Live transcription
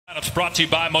It's brought to you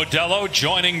by Modelo.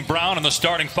 Joining Brown in the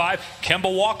starting five,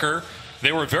 Kemba Walker.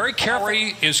 They were very careful.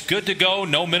 Is good to go.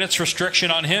 No minutes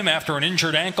restriction on him after an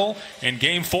injured ankle in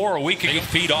Game 4 a week ago. They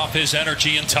feed off his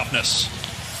energy and toughness.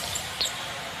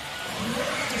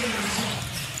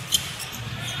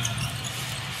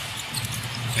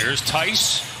 Here's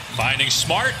Tice finding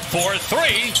Smart for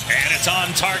three, and it's on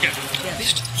target.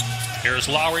 Here's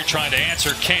Lowry trying to answer,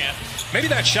 can't. Maybe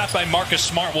that shot by Marcus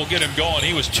Smart will get him going.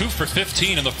 He was 2 for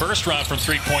 15 in the first round from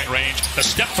three-point range. The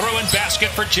step through and basket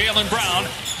for Jaylen Brown.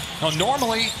 Now,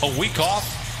 normally a week off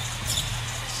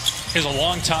is a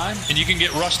long time, and you can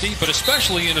get rusty, but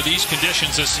especially into these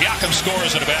conditions as Siakam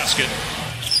scores at a basket.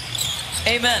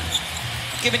 Amen.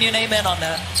 Giving you an amen on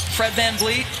that. Fred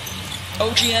VanVleet,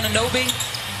 OG Anunoby.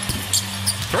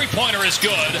 Three-pointer is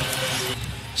good.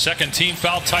 Second team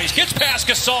foul. Tice gets past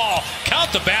Gasol.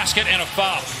 Count the basket and a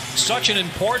foul. Such an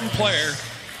important player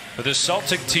for this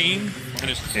Celtic team.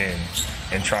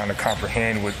 And trying to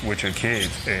comprehend with your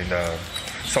kids. And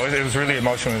so it was really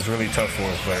emotional. It was really tough for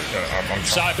us. But I'm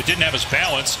side, but didn't have his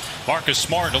balance. Marcus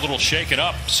Smart a little shaken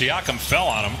up. Siakam fell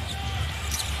on him.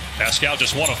 Pascal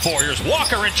just 1 of 4. Here's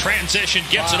Walker in transition.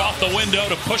 Gets it off the window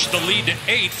to push the lead to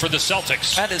 8 for the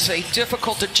Celtics. That is a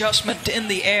difficult adjustment in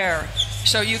the air.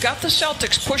 So you got the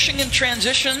Celtics pushing in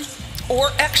transition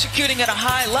or executing at a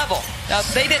high level. Now,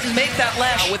 they didn't make that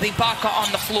last with Ibaka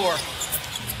on the floor.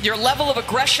 Your level of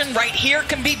aggression right here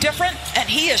can be different, and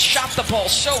he has shot the ball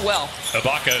so well.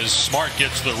 Ibaka is Smart,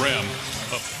 gets the rim.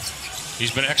 He's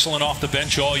been excellent off the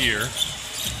bench all year.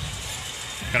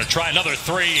 Going to try another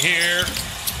three here,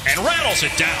 and rattles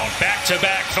it down.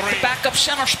 Back-to-back three. The backup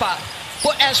center spot.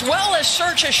 Well, as well as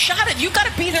Serge has shot it, you got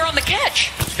to be there on the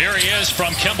catch. Here he is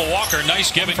from Kemba Walker.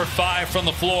 Nice giving for 5 from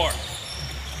the floor.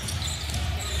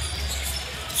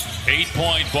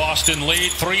 8-point Boston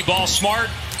lead. 3-ball Smart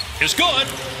is good.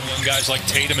 Young guys like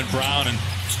Tatum and Brown, and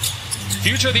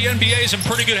future of the NBA is in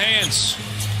pretty good hands.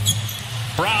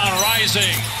 Brown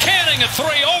rising, canning a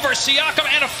three over Siakam,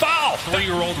 and a foul.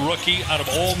 3-year-old rookie out of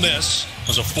Ole Miss.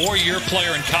 Was a 4-year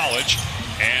player in college,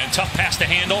 and tough pass to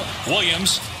handle.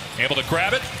 Williams able to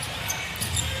grab it.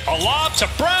 A lob to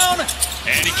Brown,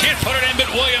 and he can't put it in,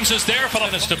 but Williams is there for the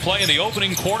minutes to play in the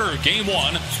opening quarter of Game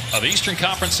 1 of the Eastern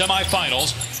Conference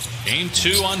semifinals. Game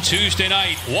 2 on Tuesday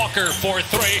night. Walker for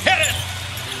 3, hit it!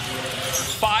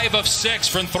 5 of 6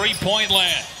 from three-point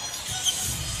land.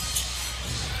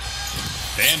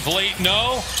 VanVleet,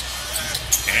 no.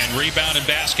 And rebound and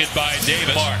basket by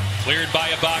Davis. Cleared by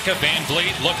Ibaka.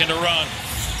 VanVleet looking to run.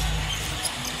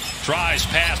 Drives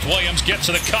past Williams, gets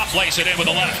to the cup, lays it in with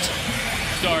the left.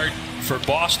 Start for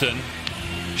Boston,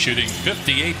 shooting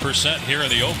 58% here in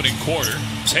the opening quarter.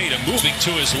 Tatum moving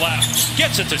to his left,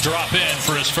 gets it to drop in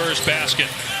for his first basket.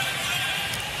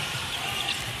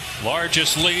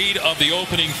 Largest lead of the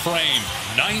opening frame,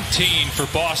 19 for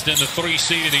Boston, the 3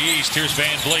 seed in the East. Here's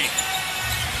VanVleet.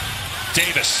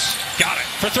 Davis got it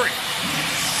for 3.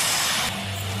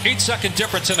 8-second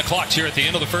difference in the clocks here at the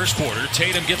end of the first quarter.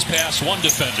 Tatum gets past 1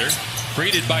 defender,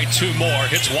 greeted by 2 more.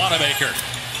 Hits Wanamaker,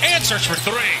 answers for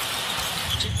 3.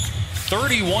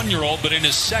 31-year-old, but in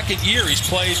his second year, he's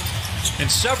played in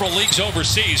several leagues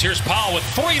overseas. Here's Powell with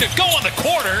 3 to go in the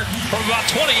quarter from about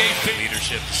 28 feet.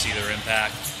 Leadership to see their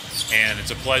impact, and it's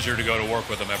a pleasure to go to work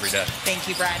with them every day. Thank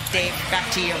you, Brad. Dave,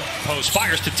 back to you. Post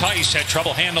fires to Tice, had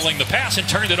trouble handling the pass and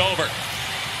turned it over.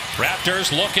 Raptors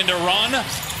looking to run.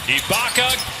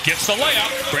 Ibaka gets the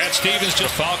layup. Brad Stevens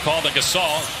just foul called to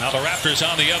Gasol. Now the Raptors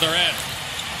on the other end.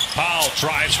 Powell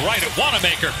drives right at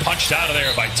Wanamaker, punched out of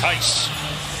there by Tice.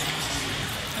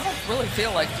 I don't really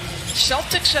feel like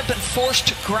Celtics have been forced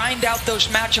to grind out those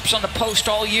matchups on the post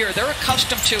all year. They're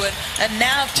accustomed to it, and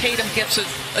now Tatum gets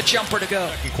a jumper to go.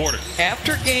 Second quarter.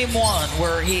 After Game 1,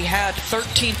 where he had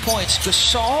 13 points,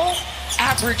 Gasol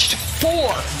averaged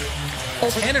 4.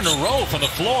 Over 10 in a row from the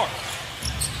floor.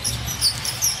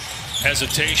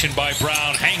 Hesitation by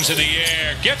Brown, hangs in the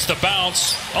air, gets the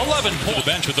bounce. 11 pull the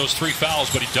bench with those 3 fouls,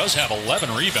 but he does have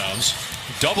 11 rebounds,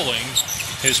 doubling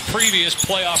his previous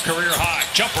playoff career high.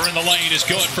 Jumper in the lane is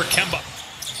good for Kemba.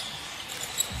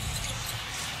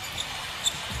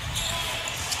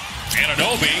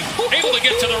 Anunoby able to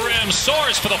get to the rim,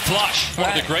 soars for the flush. One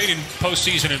of the great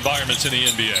postseason environments in the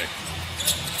NBA.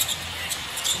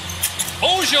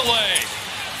 Ojale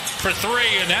for 3,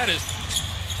 and that is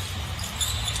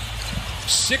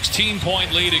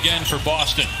 16-point lead again for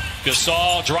Boston.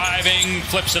 Gasol driving,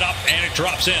 flips it up, and it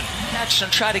drops in. Match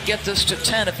and try to get this to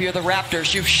 10 if you're the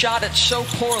Raptors. You've shot it so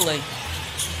poorly.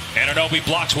 Anunoby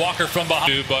blocks Walker from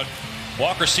behind, but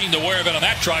Walker seemed aware of it on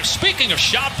that drive. Speaking of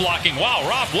shot blocking, wow,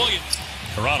 Rob Williams.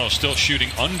 Toronto still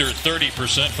shooting under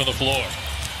 30% from the floor.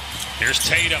 Here's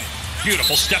Tatum.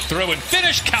 Beautiful step through and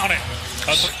finish. Count it.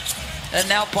 And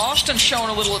now Boston showing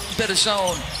a little bit of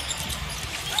zone.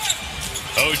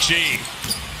 OG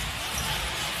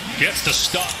gets the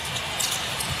stop.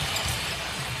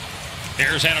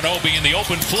 Here's Anunoby in the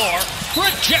open floor.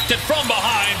 Rejected from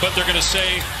behind, but they're going to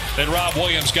say that Rob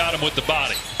Williams got him with the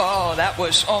body. Oh, that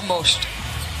was almost.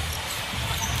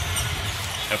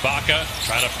 Ibaka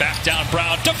trying to back down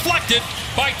Brown. Deflected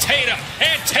by Tatum.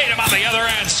 And Tatum on the other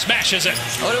end smashes it.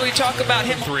 What do we talk about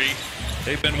him? Three.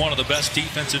 They've been one of the best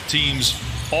defensive teams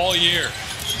all year.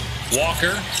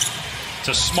 Walker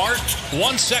to Smart.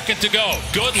 1 second to go.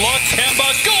 Good look.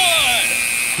 Kemba.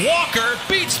 Good. Walker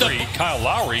beats the. Kyle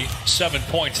Lowry. 7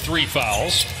 points, 3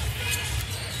 fouls.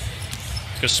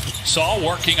 Gasol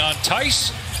working on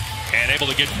Tice. And able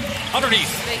to get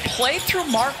underneath. They play through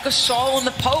Marc Gasol in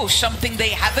the post, something they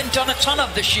haven't done a ton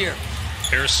of this year.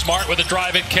 Here's Smart with a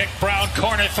driving kick. Brown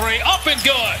corner 3. Up and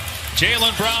good.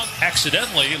 Jaylen Brown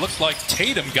accidentally, it looked like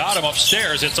Tatum got him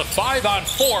upstairs. It's a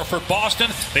 5-on-4 for Boston.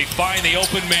 They find the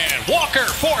open man. Walker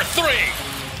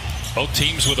 4-3. Both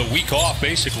teams with a week off,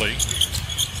 basically.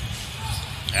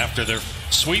 After their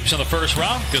sweeps in the first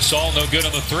round, Gasol no good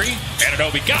on the 3.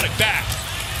 Anunoby got it back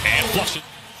and flushed it.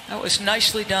 That was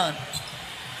nicely done.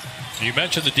 You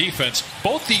mentioned the defense.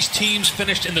 Both these teams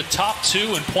finished in the top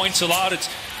 2 in points allowed. It's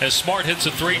as Smart hits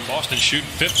a 3. Boston shooting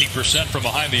 50% from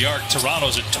behind the arc.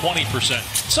 Toronto's at 20%. At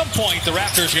some point, the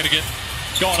Raptors are going to get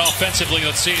going offensively.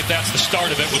 Let's see if that's the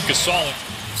start of it with Gasol.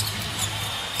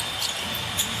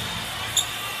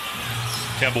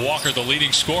 Kemba Walker, the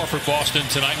leading scorer for Boston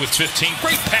tonight with 15.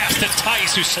 Great pass to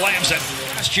Tice, who slams it.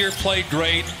 Last year played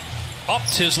great.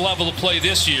 Upped his level of play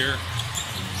this year.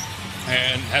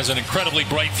 And has an incredibly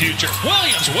bright future.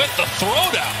 Williams with the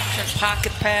throwdown.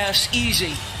 Pocket pass,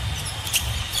 easy.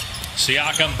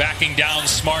 Siakam backing down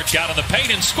Smart, got in the paint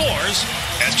and scores.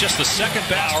 That's just the second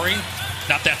Lowry.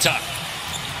 Not that time.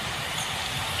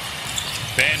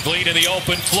 Van Vliet in the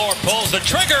open floor, pulls the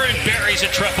trigger and buries a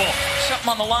triple. Something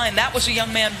on the line. That was a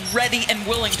young man ready and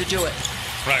willing to do it.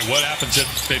 Right, what happens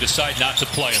if they decide not to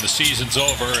play and the season's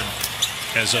over and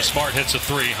as Smart hits a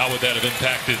 3, how would that have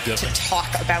impacted? To talk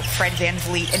about Fred Van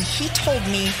Vliet, and he told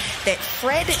me that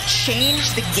Fred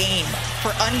changed the game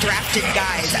for undrafted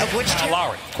guys, of which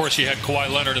Lowry. Of course, you had Kawhi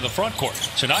Leonard in the front court.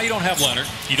 So now you don't have Leonard,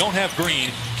 you don't have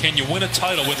Green. Can you win a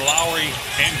title with Lowry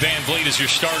and Van Vliet as your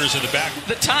starters in the back?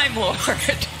 The Time Lord.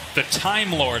 The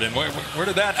Time Lord, and where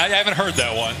did that? I haven't heard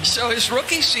that one. So his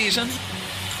rookie season,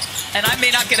 and I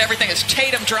may not get everything, as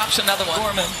Tatum drops another one.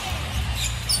 Gorman.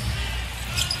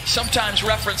 Sometimes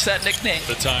reference that nickname.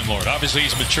 The Time Lord. Obviously,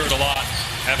 he's matured a lot,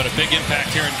 having a big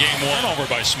impact here in game 1. Over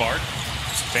by Smart.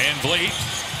 Van Vliet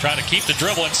trying to keep the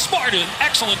dribble, and Smart, an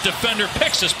excellent defender,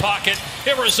 picks his pocket.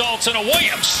 It results in a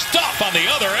Williams stop on the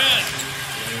other end.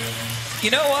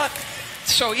 You know what?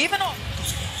 So even on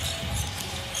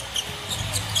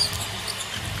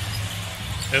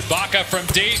Ibaka from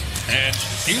deep, and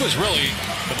he was really.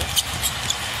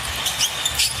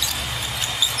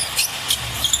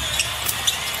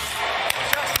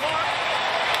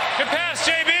 Good pass,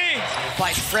 JB.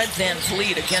 By Fred Van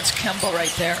Vliet against Kemba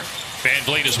right there. Van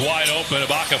Vliet is wide open.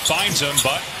 Ibaka finds him,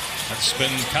 but that's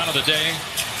been kind of the day.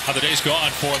 How the day's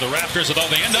gone for the Raptors, although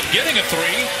they end up getting a 3.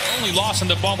 Only loss in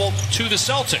the bubble to the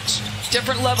Celtics.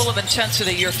 Different level of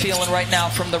intensity you're feeling right now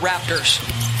from the Raptors.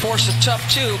 Force it tough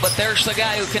too, but there's the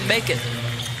guy who can make it.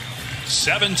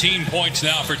 17 points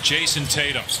now for Jason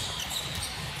Tatum.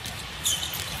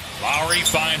 Lowry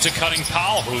finds a cutting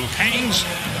Powell who hangs,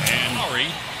 and Lowry,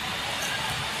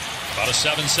 about a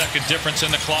 7-second difference in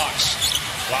the clocks.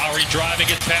 Lowry driving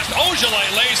it past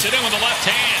Ojale, lays it in with the left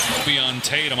hand. Will be on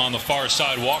Tatum on the far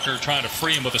side. Walker trying to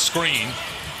free him with a screen.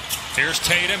 Here's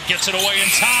Tatum, gets it away in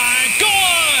time.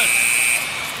 Good!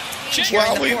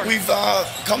 Well, we've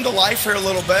come to life here a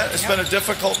little bit. It's been a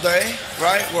difficult day,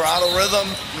 right? We're out of rhythm,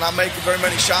 not making very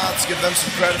many shots. Give them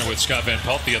some credit. With Scott Van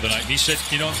Pelt the other night, and he said,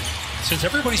 you know, since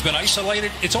everybody's been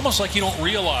isolated, it's almost like you don't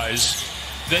realize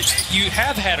that you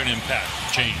have had an impact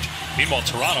change. Meanwhile,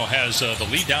 Toronto has the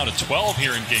lead down to 12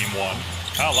 here in game 1.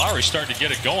 Kyle Lowry starting to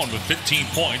get it going with 15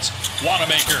 points.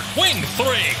 Wanamaker, wing 3,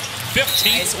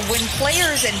 15. When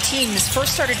players and teams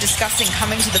first started discussing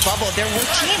coming to the bubble, there were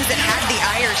teams that had the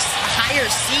higher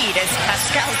seed, as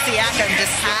Pascal Siakam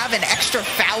just have an extra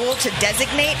foul to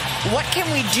designate. What can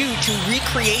we do to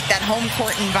recreate that home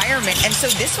court environment? And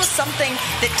so this was something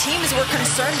that teams were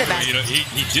concerned about. You know,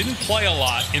 he didn't play a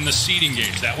lot in the seeding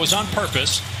games. That was on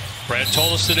purpose. Brad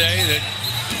told us today that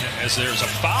as there's a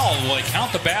foul, will they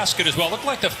count the basket as well? It looked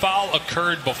like the foul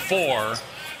occurred before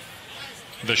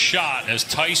the shot as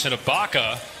Tice and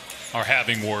Ibaka are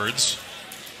having words.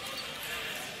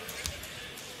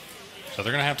 So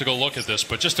they're going to have to go look at this.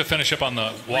 But just to finish up on the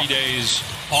 3 days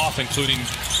off, including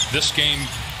this game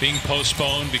being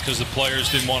postponed because the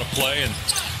players didn't want to play, and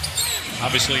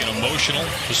obviously an emotional,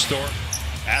 historic.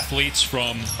 Athletes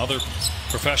from other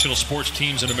professional sports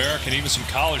teams in America and even some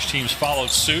college teams followed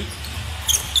suit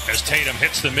as Tatum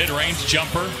hits the mid-range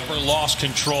jumper or lost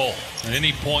control at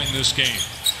any point in this game.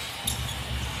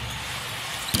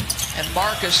 And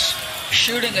Marcus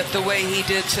shooting it the way he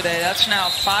did today. That's now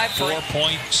 5 for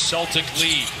 4-point Celtic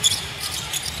lead.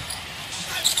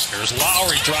 Here's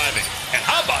Lowry driving. And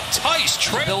how about Tice?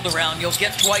 Build around. You'll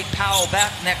get Dwight Powell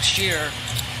back next year.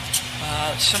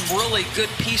 Some really good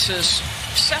pieces.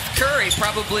 Seth Curry,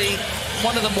 probably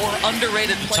one of the more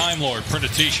underrated players. Time Lord, print a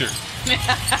t-shirt.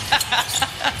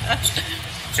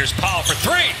 Here's Powell for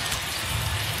 3.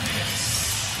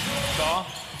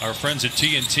 Our friends at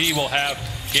TNT will have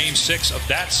Game 6 of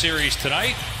that series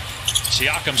tonight.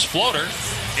 Siakam's floater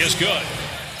is good.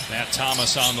 Matt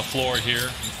Thomas on the floor here in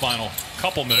the final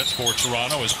couple minutes for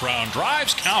Toronto as Brown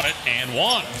drives, count it, and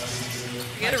 1.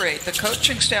 Reiterate, the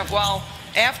coaching staff, while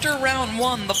after round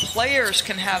 1, the players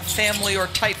can have family or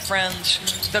tight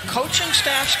friends, the coaching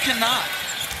staffs cannot.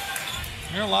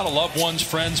 There are a lot of loved ones,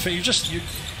 friends.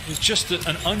 It's just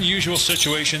an unusual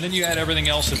situation. Then you add everything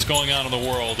else that's going on in the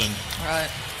world. And right.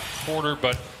 Quarter,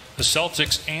 but the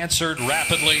Celtics answered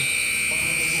rapidly,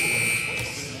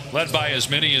 led by as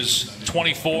many as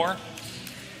 24,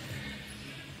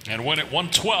 and win at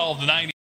 112-90.